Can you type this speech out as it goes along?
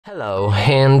Hello,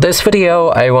 in this video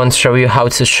I want to show you how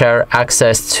to share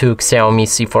access to Xiaomi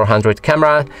C400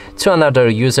 camera to another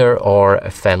user or a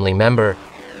family member.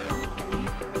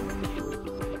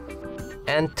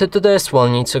 And to do this,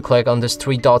 we'll need to click on these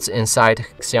three dots inside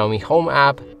Xiaomi Home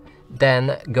app,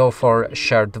 then go for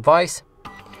Shared Device.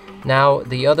 Now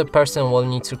the other person will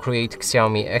need to create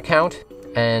Xiaomi account,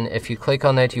 and if you click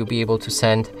on it, you'll be able to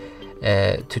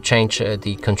change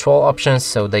the control options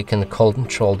so they can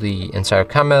control the entire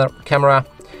camera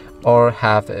or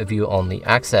have a view-only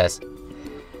access.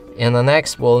 In the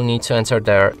next, we'll need to enter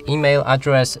their email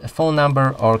address, phone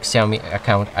number, or Xiaomi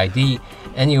account ID,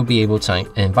 and you'll be able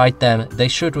to invite them. They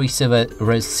should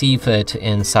receive it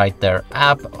inside their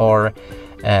app or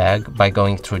by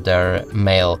going through their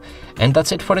mail. And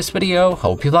that's it for this video.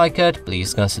 Hope you like it.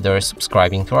 Please consider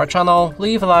subscribing to our channel,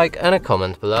 leave a like and a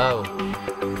comment below.